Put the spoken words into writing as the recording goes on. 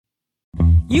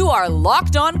You are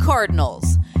Locked On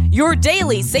Cardinals, your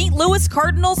daily St. Louis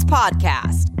Cardinals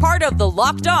podcast, part of the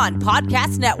Locked On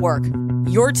Podcast Network,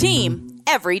 your team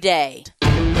every day.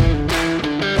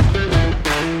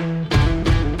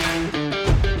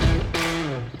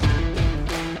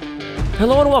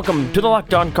 Hello and welcome to the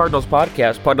Locked On Cardinals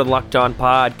podcast, part of the Locked On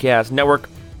Podcast Network.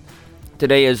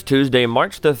 Today is Tuesday,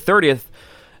 March the 30th,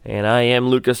 and I am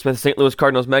Lucas Smith, St. Louis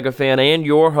Cardinals mega fan and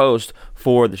your host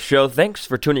for the show. Thanks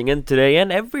for tuning in today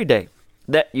and every day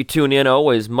that you tune in.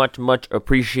 Always much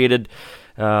appreciated.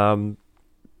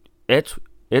 It's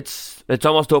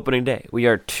almost opening day. We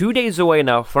are 2 days away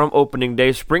now from opening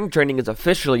day. Spring training is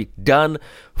officially done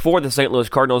for the St. Louis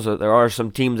Cardinals. There are some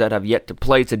teams that have yet to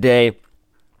play today.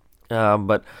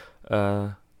 But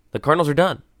the Cardinals are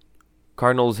done.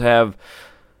 Cardinals have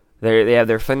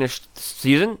their finished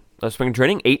season of spring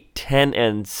training,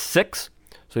 8-10-6.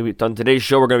 So on today's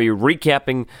show, we're going to be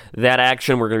recapping that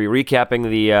action. We're going to be recapping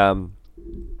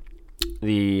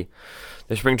the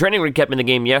spring training, recapping the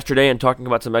game yesterday, and talking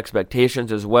about some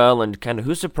expectations as well, and kind of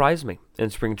who surprised me in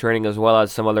spring training, as well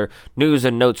as some other news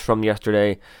and notes from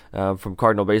yesterday from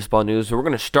Cardinal baseball news. So we're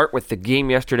going to start with the game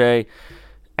yesterday.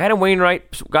 Adam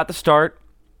Wainwright got the start,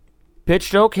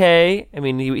 pitched okay. I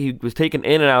mean, he was taken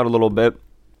in and out a little bit.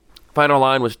 Final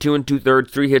line was 2 2/3,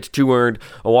 3 hits, 2 earned,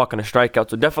 a walk and a strikeout.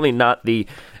 So definitely not the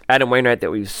Adam Wainwright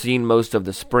that we've seen most of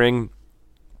the spring.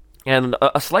 And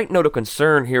a slight note of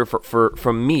concern here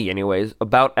from me, anyways,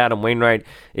 about Adam Wainwright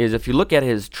is if you look at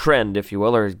his trend, if you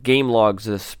will, or his game logs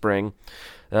this spring,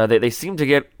 they seem to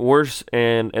get worse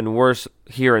and worse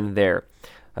here and there.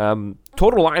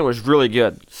 Total line was really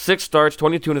good. 6 starts,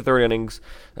 22 1/3 innings,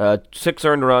 6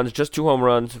 earned runs, just 2 home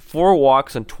runs, 4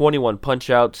 walks, and 21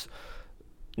 punch-outs.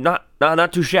 Not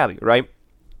too shabby, right?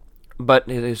 But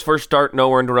his first start,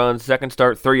 no earned runs. Second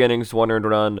start, 3 innings, 1 earned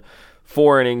run.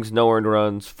 4 innings, no earned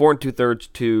runs. 4 2/3,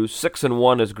 2. 6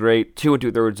 1 is great. 2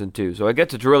 2/3 and 2. So I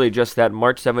guess it's really just that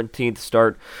March 17th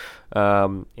start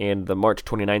and the March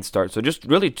 29th start. So just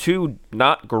really 2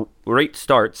 not great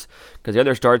starts, because the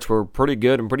other starts were pretty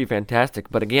good and pretty fantastic.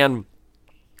 But again,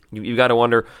 you got to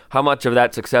wonder how much of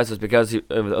that success is because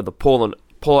of the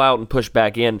pull out and push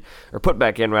back in, or put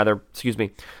back in rather,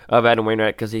 of Adam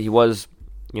Wainwright, because he was,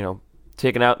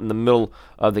 taken out in the middle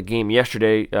of the game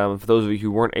yesterday. For those of you who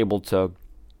weren't able to,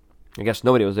 I guess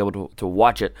nobody was able to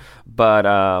watch it, but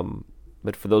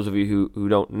for those of you who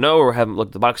don't know or haven't looked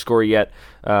at the box score yet,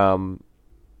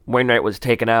 Wainwright was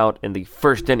taken out in the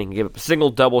first inning. He gave up a single,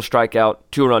 double, strikeout,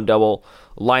 2-run double,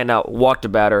 line out, walked a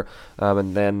batter,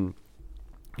 and then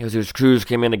Jesus Cruz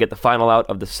came in to get the final out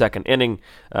of the second inning.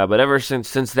 But ever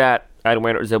since that, Adam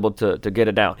Wainwright was able to get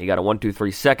it down. He got a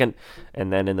 1-2-3 second,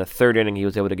 and then in the third inning, he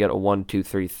was able to get a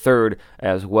 1-2-3 third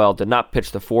as well. Did not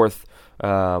pitch the fourth.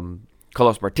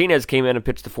 Carlos Martinez came in and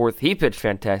pitched the fourth. He pitched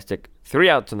fantastic. 3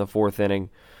 outs in the fourth inning.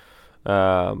 3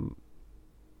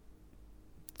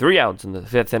 outs in the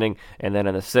fifth inning, and then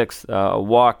in the sixth, a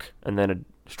walk, and then a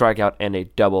strikeout and a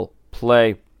double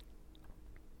play.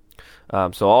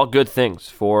 So all good things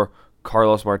for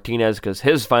Carlos Martinez, because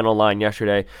his final line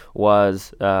yesterday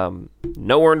was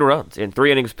no earned runs in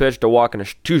 3 innings pitched, a walk,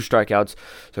 and 2 strikeouts.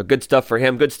 So good stuff for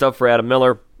him. Good stuff for Adam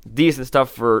Miller. Decent stuff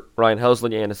for Ryan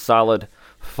Helsley, and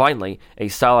finally, a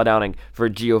solid outing for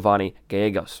Giovanni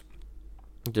Gallegos.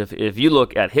 If you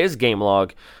look at his game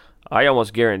log, I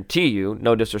almost guarantee you,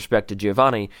 no disrespect to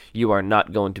Giovanni, you are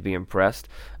not going to be impressed.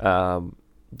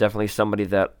 Definitely somebody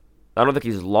that I don't think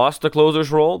he's lost the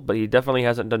closer's role, but he definitely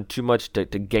hasn't done too much to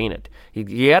gain it.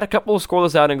 He had a couple of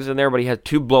scoreless outings in there, but he had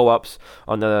 2 blow-ups.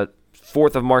 On the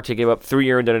 4th of March, he gave up 3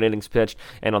 earned in an innings pitched,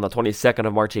 and on the 22nd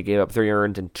of March, he gave up 3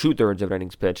 earned and 2/3 of an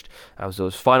innings pitched. So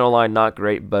his final line, not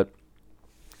great, but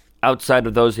outside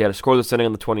of those, he had a scoreless inning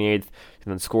on the 28th,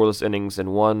 and then scoreless innings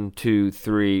in 1, 2,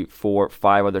 3, 4,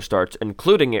 5 other starts,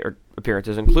 including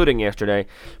appearances, including yesterday.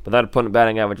 But that opponent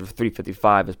batting average of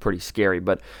 355 is pretty scary.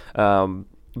 But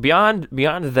Beyond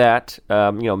that,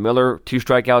 Miller, 2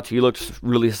 strikeouts. He looks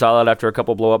really solid after a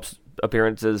couple blow-ups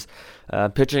appearances.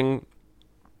 Pitching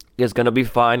is going to be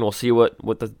fine. We'll see what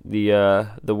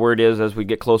the word is as we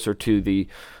get closer to the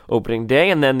opening day.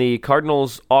 And then the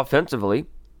Cardinals offensively,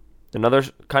 another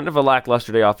kind of a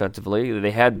lackluster day offensively.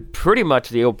 They had pretty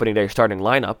much the opening day starting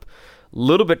lineup. A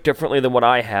little bit differently than what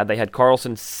I had. They had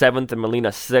Carlson 7th and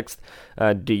Molina 6th.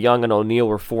 DeYoung and O'Neill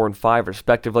were 4 and 5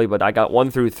 respectively, but I got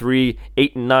 1 through 3,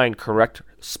 8 and 9 correct,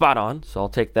 spot on, so I'll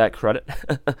take that credit.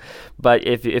 But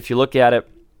if you look at it,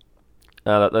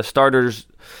 the starters,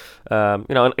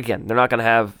 again, they're not going to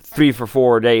have 3 for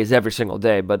 4 days every single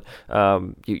day, but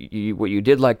what you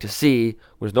did like to see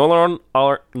was Nolan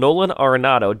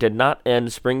Arenado did not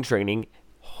end spring training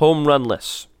home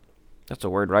runless. That's a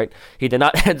word, right? He did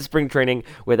not end spring training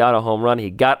without a home run. He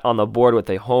got on the board with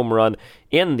a home run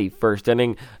in the first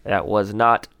inning that was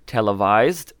not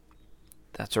televised.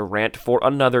 That's a rant for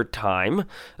another time.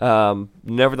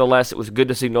 Nevertheless, it was good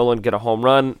to see Nolan get a home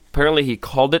run. Apparently, he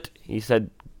called it. He said,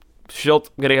 Shildt,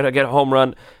 I'm going to get a home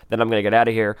run, then I'm going to get out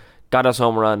of here. Got his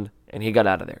home run, and he got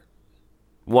out of there.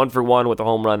 1 for 1 with a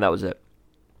home run, that was it.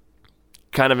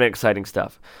 Kind of exciting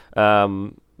stuff.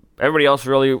 Everybody else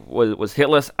really was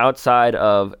hitless outside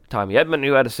of Tommy Edman,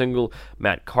 who had a single,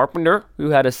 Matt Carpenter, who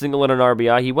had a single and an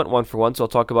RBI. He went 1 for 1, so I'll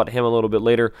talk about him a little bit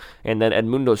later. And then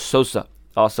Edmundo Sosa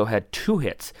also had 2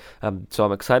 hits. So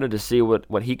I'm excited to see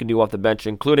what he can do off the bench,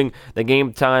 including the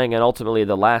game tying and ultimately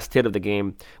the last hit of the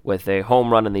game with a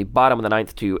home run in the bottom of the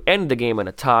 9th to end the game in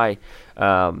a tie.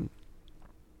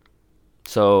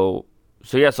 So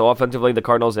offensively, the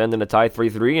Cardinals end in a tie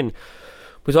 3-3, and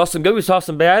we saw some good, we saw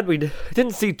some bad. We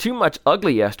didn't see too much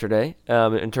ugly yesterday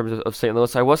in terms of St.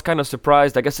 Louis. I was kind of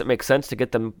surprised. I guess it makes sense to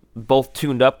get them both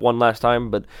tuned up one last time,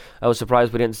 but I was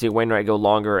surprised we didn't see Wainwright go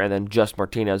longer and then just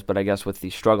Martinez. But I guess with the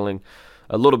struggling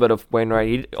a little bit of Wainwright,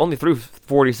 he only threw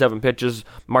 47 pitches.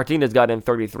 Martinez got in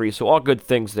 33, so all good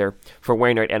things there for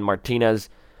Wainwright and Martinez.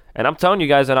 And I'm telling you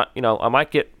guys, I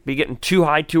might be getting too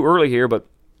high too early here, but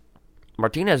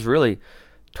Martinez really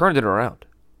turned it around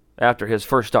after his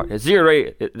first start. His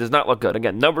ERA, it does not look good.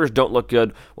 Again, numbers don't look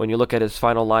good when you look at his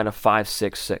final line of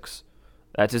 5.66.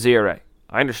 That's his ERA.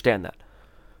 I understand that.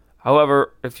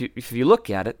 However, if you look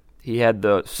at it, he had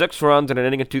the 6 runs in an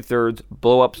inning and 2/3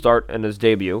 blow-up start in his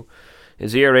debut.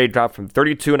 His ERA dropped from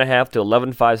 32.5 to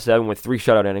 11.57 with 3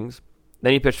 shutout innings.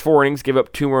 Then he pitched 4 innings, gave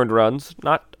up 2 earned runs.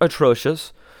 Not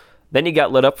atrocious. Then he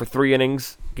got lit up for 3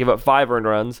 innings, gave up 5 earned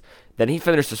runs. Then he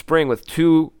finished the spring with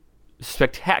 2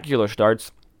 spectacular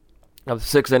starts of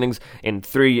 6 innings and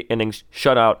 3 innings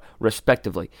shutout,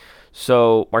 respectively.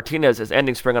 So Martinez is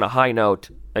ending spring on a high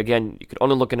note. Again, you can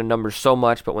only look into numbers so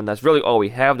much, but when that's really all we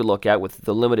have to look at with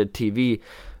the limited TV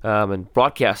and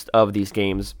broadcast of these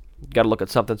games, you got to look at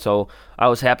something. So I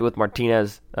was happy with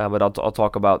Martinez, but I'll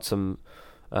talk about some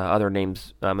other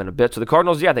names in a bit. So the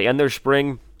Cardinals, they end their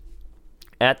spring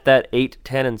at that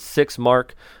 8-10-6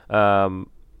 mark.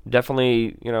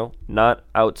 Definitely, not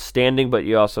outstanding, but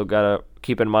you also got to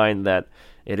keep in mind that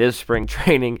it is spring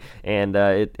training, and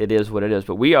it is what it is.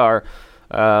 But we are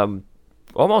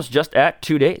almost just at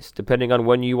 2 days, depending on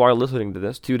when you are listening to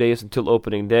this. 2 days until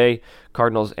opening day.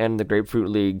 Cardinals end the Grapefruit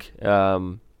League.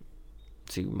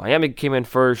 Miami came in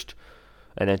first,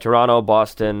 and then Toronto,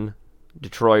 Boston,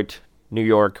 Detroit, New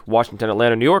York, Washington,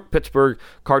 Atlanta, New York, Pittsburgh.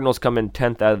 Cardinals come in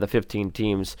 10th out of the 15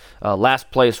 teams.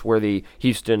 Last place were the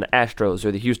Houston Astros,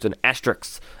 or the Houston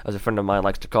Asterix, as a friend of mine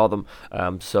likes to call them.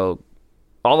 So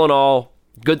all in all,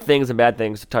 good things and bad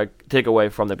things to take away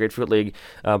from the Grapefruit League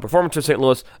performance of St.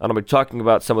 Louis, and I'll be talking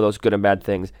about some of those good and bad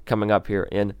things coming up here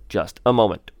in just a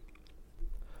moment.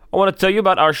 I want to tell you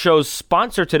about our show's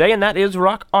sponsor today, and that is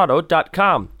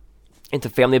RockAuto.com. It's a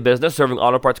family business serving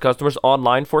auto parts customers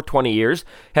online for 20 years.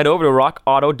 Head over to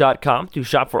rockauto.com to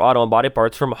shop for auto and body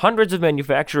parts from hundreds of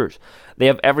manufacturers. They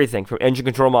have everything from engine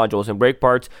control modules and brake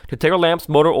parts to tail lamps,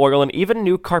 motor oil, and even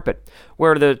new carpet.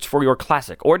 Whether it's for your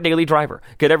classic or daily driver,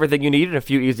 get everything you need in a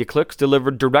few easy clicks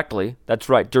delivered directly, that's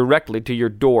right, directly to your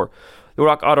door. The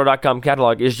RockAuto.com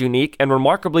catalog is unique and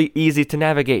remarkably easy to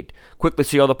navigate. Quickly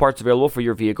see all the parts available for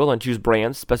your vehicle and choose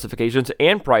brands, specifications,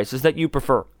 and prices that you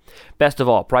prefer. Best of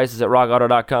all, prices at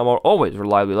RockAuto.com are always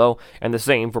reliably low, and the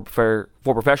same for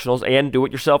professionals and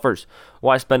do-it-yourselfers.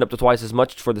 Why spend up to twice as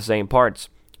much for the same parts?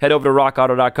 Head over to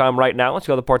RockAuto.com right now and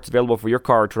see all the parts available for your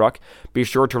car or truck. Be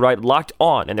sure to write Locked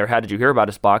On in their How Did You Hear About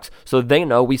Us box so they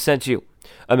know we sent you.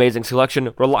 Amazing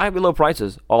selection, reliably low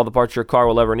prices, all the parts your car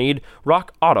will ever need.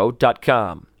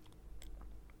 RockAuto.com.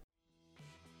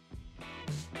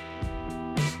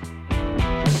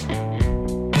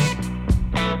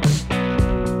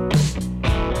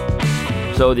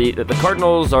 So the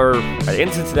Cardinals are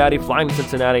in Cincinnati, flying to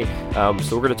Cincinnati.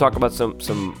 So we're going to talk about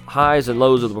some highs and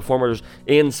lows of the performers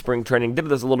in spring training. Did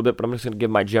this a little bit, but I'm just going to give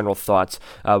my general thoughts.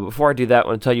 Before I do that, I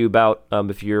want to tell you about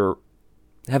if you're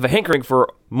have a hankering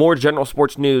for more general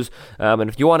sports news, and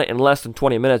if you want it in less than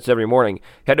 20 minutes every morning,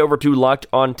 head over to Locked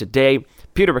On Today.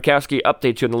 Peter Bukowski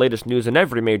updates you on the latest news in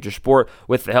every major sport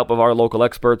with the help of our local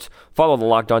experts. Follow the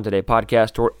Locked On Today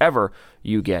podcast wherever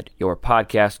you get your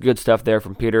podcast. Good stuff there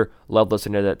from Peter. Love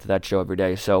listening to that show every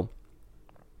day. So,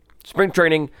 spring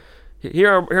training.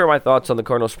 Here are my thoughts on the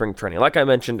Cardinals spring training. Like I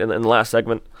mentioned in the last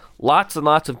segment, lots and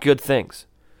lots of good things.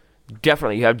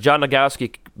 Definitely, you have John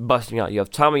Nogowski busting out. You have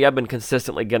Tommy Edman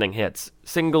consistently getting hits.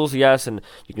 Singles, yes, and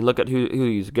you can look at who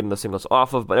he's getting the singles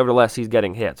off of, but nevertheless, he's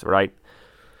getting hits, right?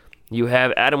 You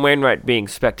have Adam Wainwright being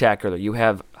spectacular. You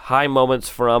have high moments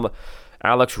from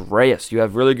Alex Reyes. You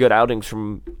have really good outings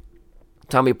from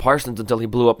Tommy Parsons until he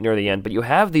blew up near the end. But you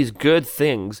have these good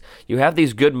things. You have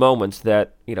these good moments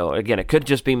that, again, it could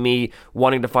just be me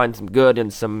wanting to find some good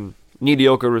and some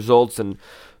mediocre results. And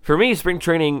for me, spring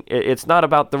training, it's not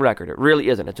about the record. It really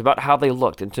isn't. It's about how they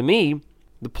looked. And to me,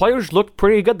 the players looked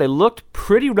pretty good. They looked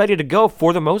pretty ready to go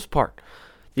for the most part.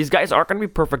 These guys aren't going to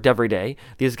be perfect every day.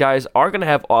 These guys are going to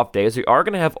have off days. They are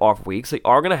going to have off weeks. They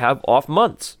are going to have off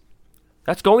months.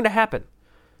 That's going to happen.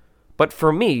 But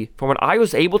for me, from when I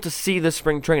was able to see this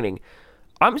spring training,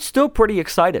 I'm still pretty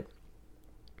excited.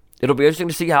 It'll be interesting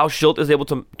to see how Shildt is able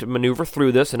to maneuver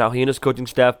through this and how he and his coaching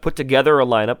staff put together a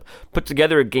lineup, put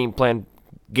together a game plan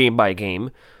game by game,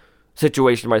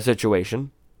 situation by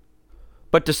situation.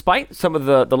 But despite some of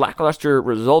the lackluster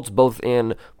results, both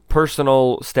in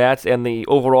personal stats and the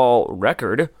overall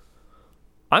record,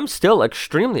 I'm still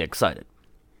extremely excited.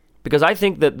 Because I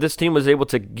think that this team was able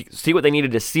to see what they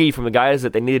needed to see from the guys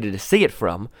that they needed to see it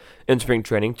from in spring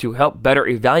training to help better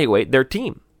evaluate their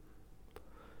team.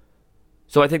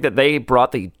 So I think that they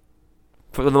brought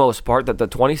for the most part, the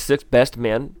 26 best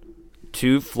men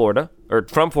to Florida, or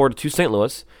from Florida to St.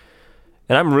 Louis.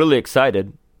 And I'm really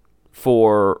excited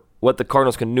for what the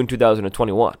Cardinals can do in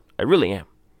 2021. I really am.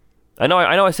 I know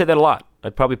I say that a lot. I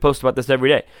probably post about this every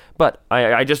day. But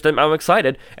I'm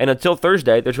excited. And until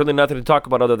Thursday, there's really nothing to talk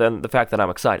about other than the fact that I'm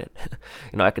excited.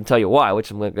 I can tell you why, which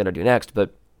I'm going to do next.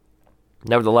 But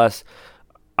nevertheless,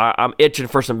 I'm itching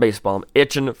for some baseball. I'm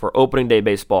itching for opening day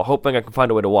baseball, hoping I can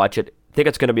find a way to watch it. Think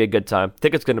it's going to be a good time.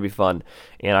 Think it's going to be fun.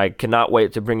 And I cannot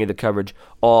wait to bring you the coverage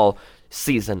all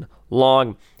season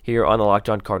long here on the Locked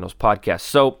On Cardinals podcast.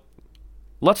 So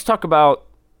let's talk about,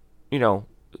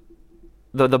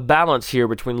 the balance here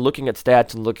between looking at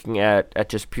stats and looking at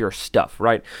just pure stuff,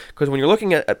 right? Because when you're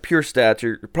looking at pure stats,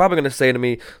 you're probably going to say to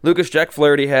me, Lucas, Jack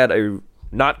Flaherty had a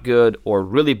not good or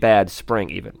really bad spring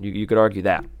even. You could argue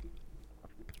that.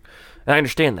 And I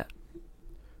understand that.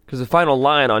 Because the final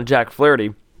line on Jack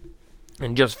Flaherty,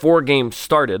 in just 4 games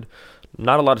started,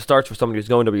 not a lot of starts for somebody who's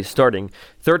going to be starting.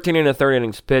 13 and a third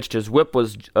innings pitched. His whip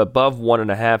was above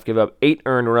 1.5. Gave up 8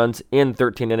 earned runs in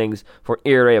 13 innings for an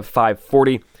ERA of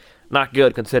 5.40. Not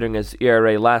good considering his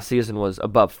ERA last season was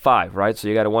above 5, right? So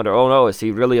you got to wonder, is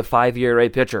he really a 5 ERA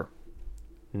pitcher?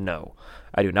 No.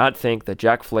 I do not think that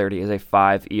Jack Flaherty is a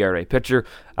 5 ERA pitcher.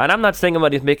 And I'm not saying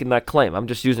anybody's making that claim. I'm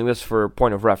just using this for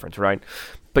point of reference, right?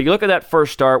 But you look at that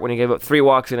first start when he gave up 3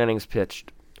 walks in 1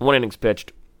 innings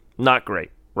pitched. Not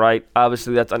great, right?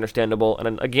 Obviously, that's understandable.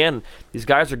 And again, these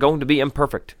guys are going to be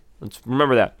imperfect. Let's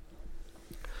remember that.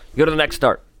 You go to the next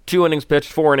start. 2 innings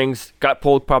pitched, 4 innings. Got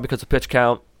pulled probably because of pitch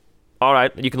count. All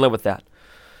right, you can live with that.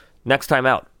 Next time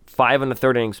out, 5 and a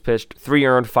third innings pitched, 3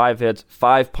 earned, 5 hits,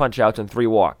 5 punch-outs, and 3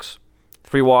 walks.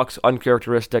 3 walks,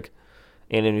 uncharacteristic.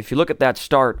 And if you look at that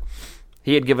start,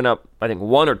 he had given up, I think,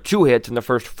 1 or 2 hits in the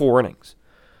first 4 innings.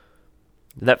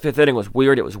 That 5th inning was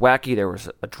weird. It was wacky. There was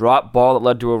a drop ball that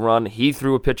led to a run. He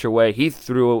threw a pitch away. He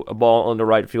threw a ball into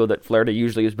right field that Flaherty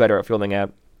usually is better at fielding at.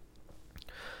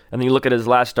 And then you look at his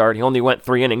last start. He only went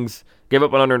 3 innings, gave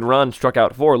up an unearned run, struck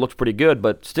out 4. Looked pretty good,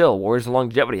 but still, where's the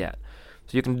longevity at?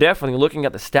 So you can definitely, looking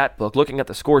at the stat book, looking at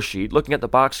the score sheet, looking at the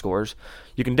box scores,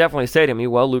 you can definitely say to me,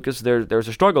 well, Lucas, there's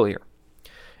a struggle here.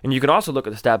 And you can also look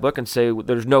at the stat book and say,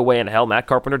 there's no way in hell Matt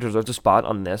Carpenter deserves a spot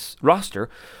on this roster.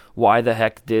 Why the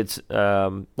heck did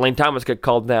Lane Thomas get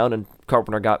called down and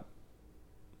Carpenter got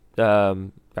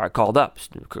called up?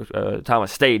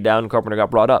 Thomas stayed down and Carpenter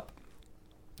got brought up.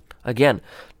 Again,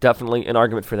 definitely an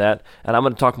argument for that, and I'm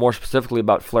going to talk more specifically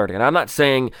about Flaherty. And I'm not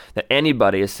saying that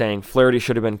anybody is saying Flaherty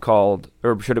should have been called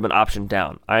or should have been optioned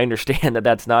down. I understand that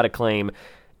that's not a claim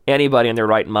anybody in their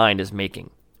right mind is making,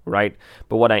 right?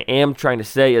 But what I am trying to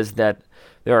say is that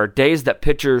there are days that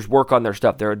pitchers work on their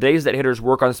stuff. There are days that hitters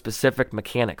work on specific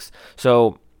mechanics.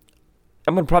 So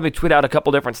I'm going to probably tweet out a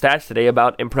couple different stats today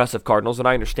about impressive Cardinals, and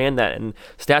I understand that, and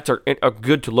stats are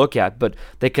good to look at, but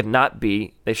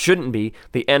they shouldn't be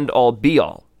the end-all,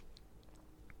 be-all.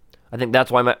 I think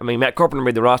that's why, Matt Carpenter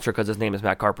made the roster because his name is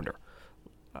Matt Carpenter.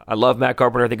 I love Matt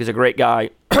Carpenter. I think he's a great guy.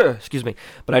 Excuse me.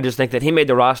 But I just think that he made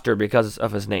the roster because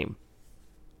of his name.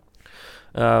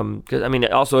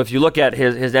 Also, if you look at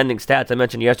his ending stats, I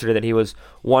mentioned yesterday that he was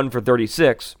 1 for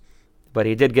 36, but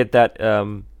he did get that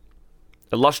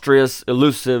illustrious,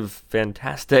 elusive,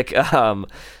 fantastic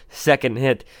second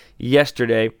hit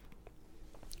yesterday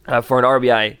for an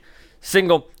RBI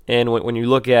single. And when you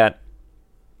look at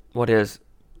what his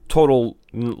total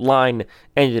line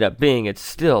ended up being, it's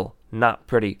still not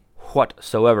pretty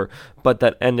whatsoever. But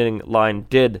that ending line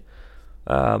did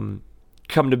come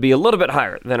come to be a little bit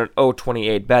higher than an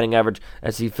 .028 batting average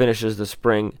as he finishes the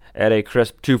spring at a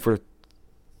crisp 2 for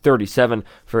 37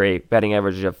 for a batting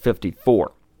average of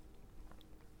 54.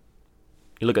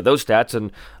 You look at those stats,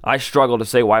 and I struggle to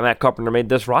say why Matt Carpenter made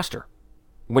this roster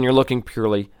when you're looking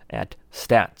purely at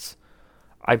stats.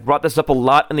 I brought this up a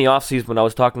lot in the offseason when I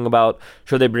was talking about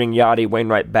should they bring Yadi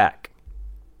Wainwright back,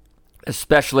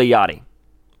 especially Yadi.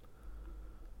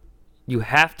 You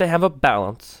have to have a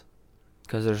balance,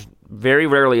 because there's very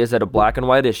rarely is that a black and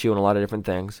white issue in a lot of different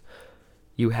things.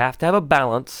 You have to have a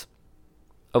balance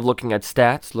of looking at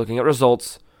stats, looking at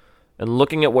results, and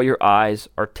looking at what your eyes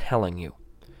are telling you,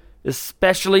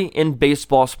 especially in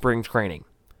baseball spring training.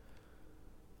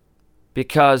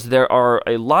 Because there are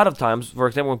a lot of times, for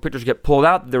example, when pitchers get pulled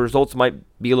out, the results might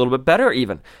be a little bit better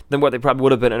even than what they probably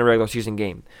would have been in a regular season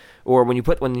game. Or when you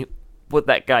put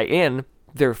that guy in,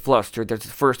 they're flustered. That's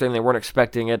the first thing, they weren't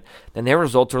expecting it. Then their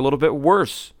results are a little bit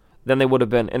worse than they would have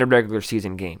been in a regular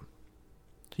season game.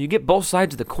 So you get both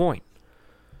sides of the coin.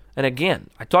 And again,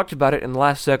 I talked about it in the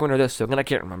last segment or this segment, I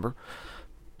can't remember.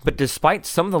 But despite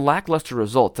some of the lackluster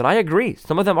results, and I agree,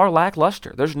 some of them are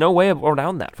lackluster. There's no way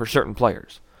around that for certain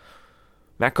players.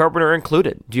 Matt Carpenter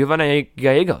included. Giovanni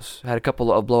Gallegos had a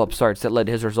couple of blow-up starts that led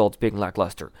to his results being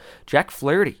lackluster. Jack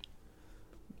Flaherty.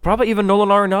 Probably even Nolan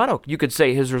Arenado, you could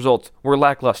say his results were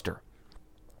lackluster.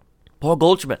 Paul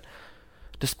Goldschmidt.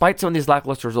 Despite some of these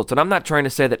lackluster results, and I'm not trying to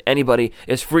say that anybody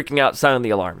is freaking out, sounding the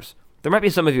alarms. There might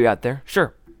be some of you out there,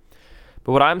 sure.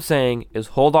 But what I'm saying is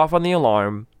hold off on the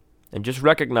alarm and just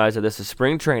recognize that this is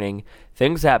spring training.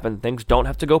 Things happen. Things don't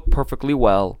have to go perfectly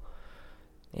well.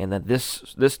 And that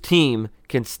this team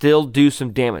can still do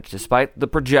some damage, despite the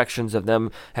projections of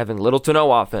them having little to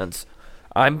no offense.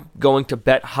 I'm going to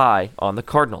bet high on the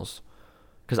Cardinals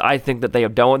because I think that they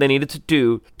have done what they needed to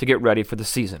do to get ready for the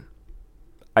season.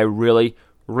 I really,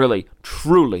 really,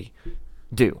 truly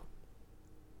do.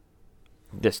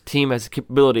 This team has the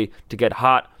capability to get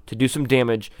hot, to do some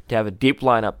damage, to have a deep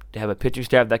lineup, to have a pitching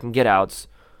staff that can get outs.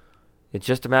 It's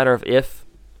just a matter of if,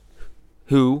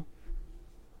 who,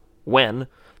 when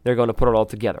they're going to put it all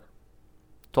together.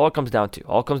 That's all it comes down to.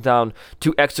 All it comes down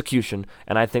to execution,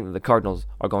 and I think that the Cardinals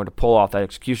are going to pull off that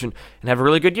execution and have a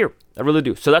really good year. I really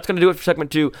do. So that's going to do it for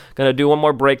segment 2. Going to do one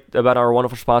more break about our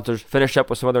wonderful sponsors, finish up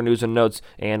with some other news and notes,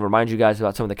 and remind you guys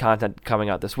about some of the content coming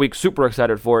out this week. Super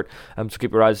excited for it. So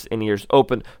keep your eyes and ears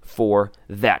open for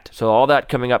that. So all that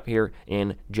coming up here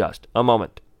in just a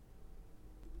moment.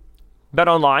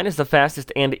 BetOnline is the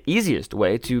fastest and easiest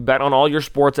way to bet on all your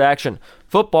sports action.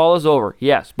 Football is over,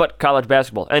 yes, but college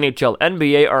basketball, NHL,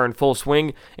 NBA are in full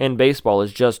swing, and baseball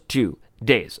is just 2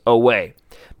 days away.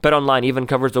 BetOnline even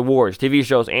covers awards, TV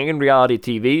shows, and reality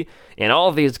TV. In all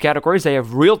of these categories, they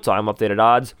have real-time updated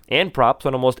odds and props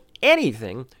on almost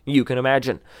anything you can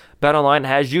imagine. BetOnline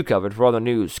has you covered for all the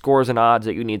news, scores, and odds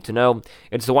that you need to know.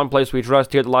 It's the one place we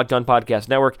trust here at the Locked On Podcast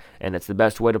Network, and it's the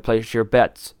best way to place your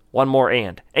bets. One more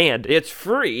and it's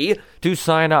free to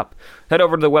sign up. Head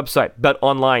over to the website,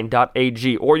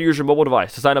 betonline.ag, or use your mobile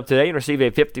device to sign up today and receive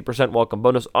a 50% welcome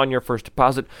bonus on your first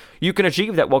deposit. You can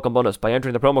achieve that welcome bonus by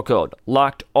entering the promo code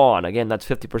LOCKEDON. Again, that's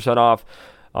 50% off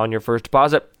on your first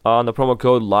deposit on the promo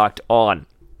code LOCKEDON.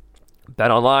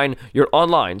 BetOnline, your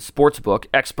online sportsbook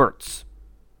experts.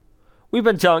 We've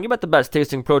been telling you about the best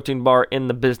tasting protein bar in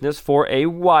the business for a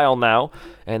while now,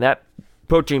 and that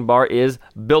protein bar is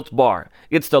Built Bar.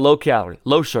 It's the low-calorie,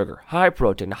 low-sugar,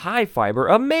 high-protein, high-fiber,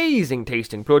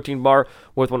 amazing-tasting protein bar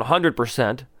with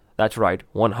 100%, that's right,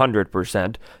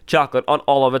 100% chocolate on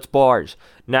all of its bars.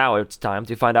 Now it's time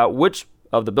to find out which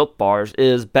of the Built Bars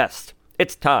is best.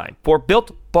 It's time for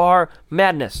Built Bar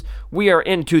Madness. We are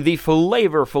into the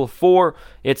flavorful 4.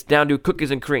 It's down to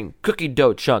cookies and cream, cookie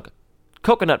dough chunk,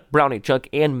 coconut brownie chunk,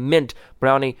 and mint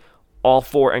brownie. All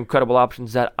 4 incredible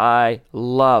options that I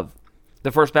love.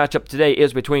 The first matchup today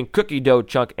is between cookie dough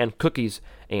chunk and cookies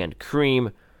and cream.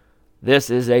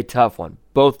 This is a tough one.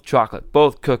 Both chocolate,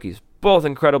 both cookies, both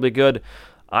incredibly good.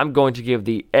 I'm going to give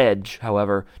the edge,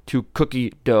 however, to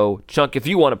cookie dough chunk. If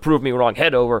you want to prove me wrong,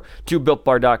 head over to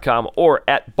BuiltBar.com or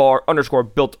at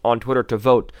 @bar_built on Twitter to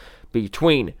vote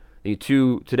between the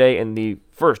two today in the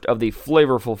first of the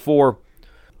flavorful 4,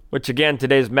 which again,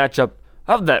 today's matchup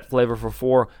of that flavorful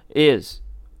 4 is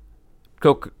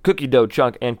cookie dough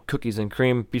chunk and cookies and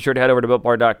cream. Be sure to head over to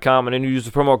BuiltBar.com and then use the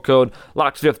promo code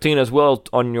LOCKED15 as well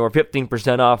on your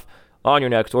 15% off on your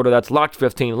next order. That's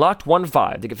LOCKED15,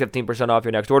 LOCKED15 to get 15% off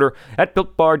your next order at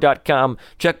BuiltBar.com.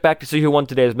 Check back to see who won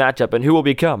today's matchup and who will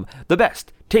become the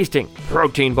best tasting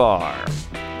protein bar.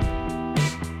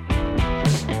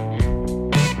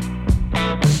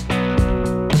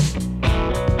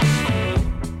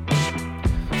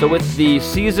 So with the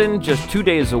season just 2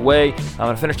 days away, I'm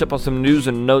going to finish up on some news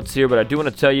and notes here, but I do want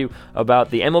to tell you about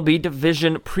the MLB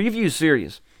Division Preview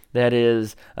Series that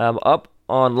is up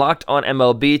on Locked On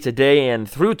MLB today and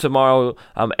through tomorrow.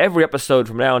 Every episode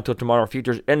from now until tomorrow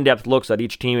features in-depth looks at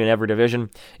each team in every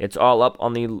division. It's all up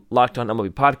on the Locked On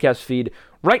MLB podcast feed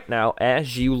right now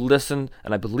as you listen,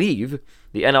 and I believe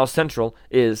the NL Central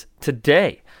is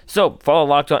today. So follow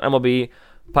Locked On MLB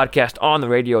podcast on the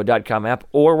radio.com app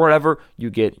or wherever you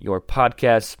get your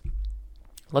podcasts.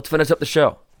 Let's finish up the show.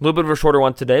 A little bit of a shorter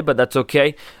one today, but that's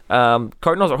okay.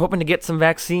 Cardinals are hoping to get some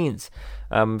vaccines.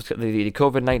 The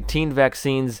COVID-19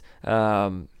 vaccines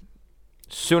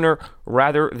sooner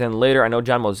rather than later. I know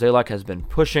John Mozeliak has been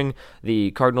pushing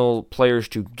the Cardinal players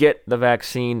to get the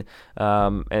vaccine,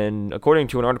 and according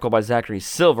to an article by Zachary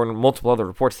Silver and multiple other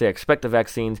reports, they expect the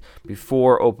vaccines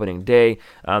before opening day.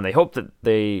 They hope that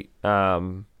they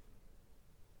will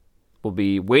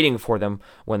be waiting for them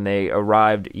when they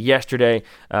arrived yesterday.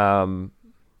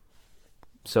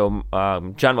 So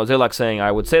John Mozeliak saying,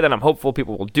 I would say that I'm hopeful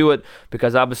people will do it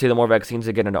because obviously the more vaccines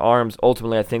they get into arms,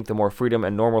 ultimately I think the more freedom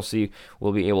and normalcy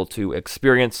we'll be able to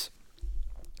experience.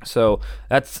 So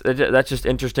that's just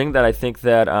interesting that I think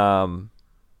that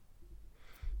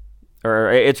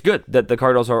or it's good that the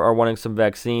Cardinals are wanting some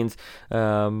vaccines,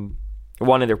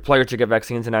 wanting their players to get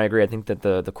vaccines, and I agree. I think that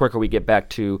the quicker we get back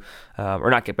to,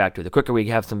 the quicker we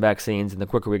have some vaccines and the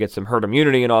quicker we get some herd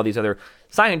immunity and all these other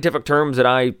scientific terms that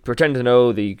I pretend to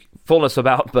know the fullness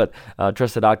about, but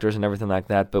trust the doctors and everything like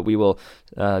that. But we will,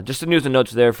 just the news and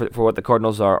notes there for what the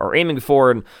Cardinals are aiming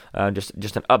for, and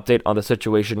just an update on the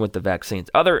situation with the vaccines.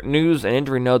 Other news and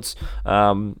injury notes,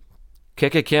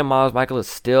 Kike Kim, Miles Mikolas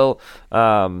still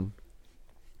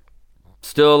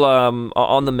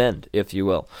on the mend, if you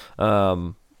will.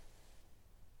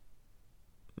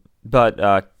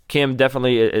 But Kim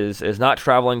definitely is not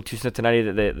traveling to Cincinnati.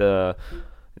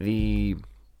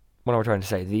 What am I trying to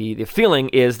say? The feeling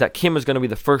is that Kim is going to be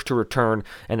the first to return,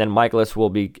 and then Mikolas will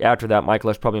be after that.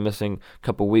 Mikolas probably missing a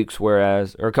couple weeks, a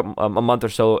month or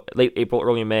so, late April,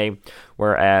 early May,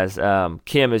 whereas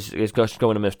Kim is just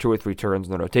going to miss 2 or 3 turns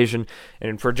in the rotation.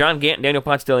 And for John Gant and Daniel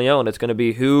Ponce de Leon, it's going to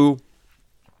be who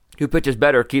pitches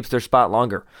better, keeps their spot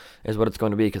longer, is what it's going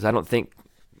to be. Because I don't think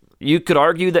you could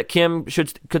argue that Kim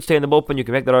could stay in the bullpen. You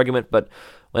can make that argument, but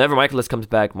whenever Mikolas comes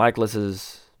back, Mikolas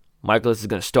is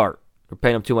going to start. We're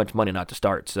paying him too much money not to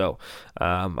start. So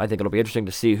I think it'll be interesting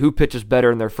to see who pitches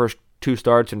better in their first 2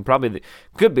 starts, and probably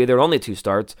could be their only 2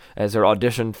 starts as they're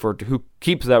auditioned for who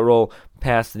keeps that role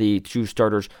past the 2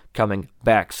 starters coming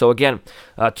back. So again,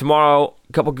 tomorrow,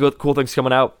 a couple good cool things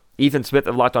coming out. Ethan Smith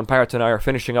of Locked On Pirates and I are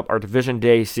finishing up our Division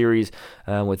Day series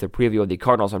with a preview of the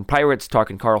Cardinals and Pirates,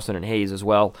 talking Carlson and Hayes as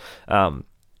well. So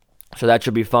that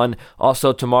should be fun.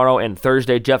 Also tomorrow and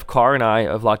Thursday, Jeff Carr and I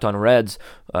of Locked On Reds,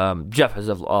 Jeff is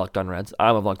of Locked On Reds,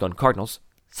 I'm of Locked On Cardinals,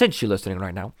 since you're listening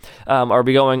right now, are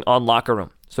be going on Locker Room.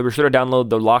 So be sure to download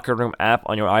the Locker Room app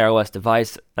on your iOS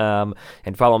device and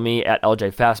follow me at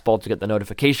LJ Fastball to get the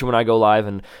notification when I go live,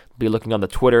 and be looking on the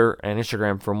Twitter and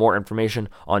Instagram for more information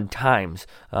on times.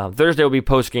 Thursday will be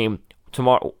post-game.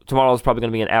 Tomorrow is probably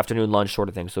going to be an afternoon lunch sort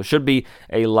of thing. So it should be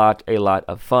a lot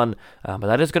of fun. But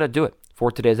that is going to do it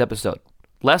for today's episode.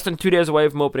 Less than 2 days away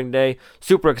from opening day.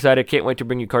 Super excited. Can't wait to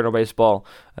bring you Cardinal baseball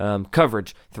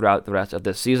coverage throughout the rest of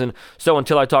this season. So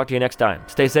until I talk to you next time,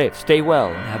 stay safe, stay well,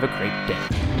 and have a great day.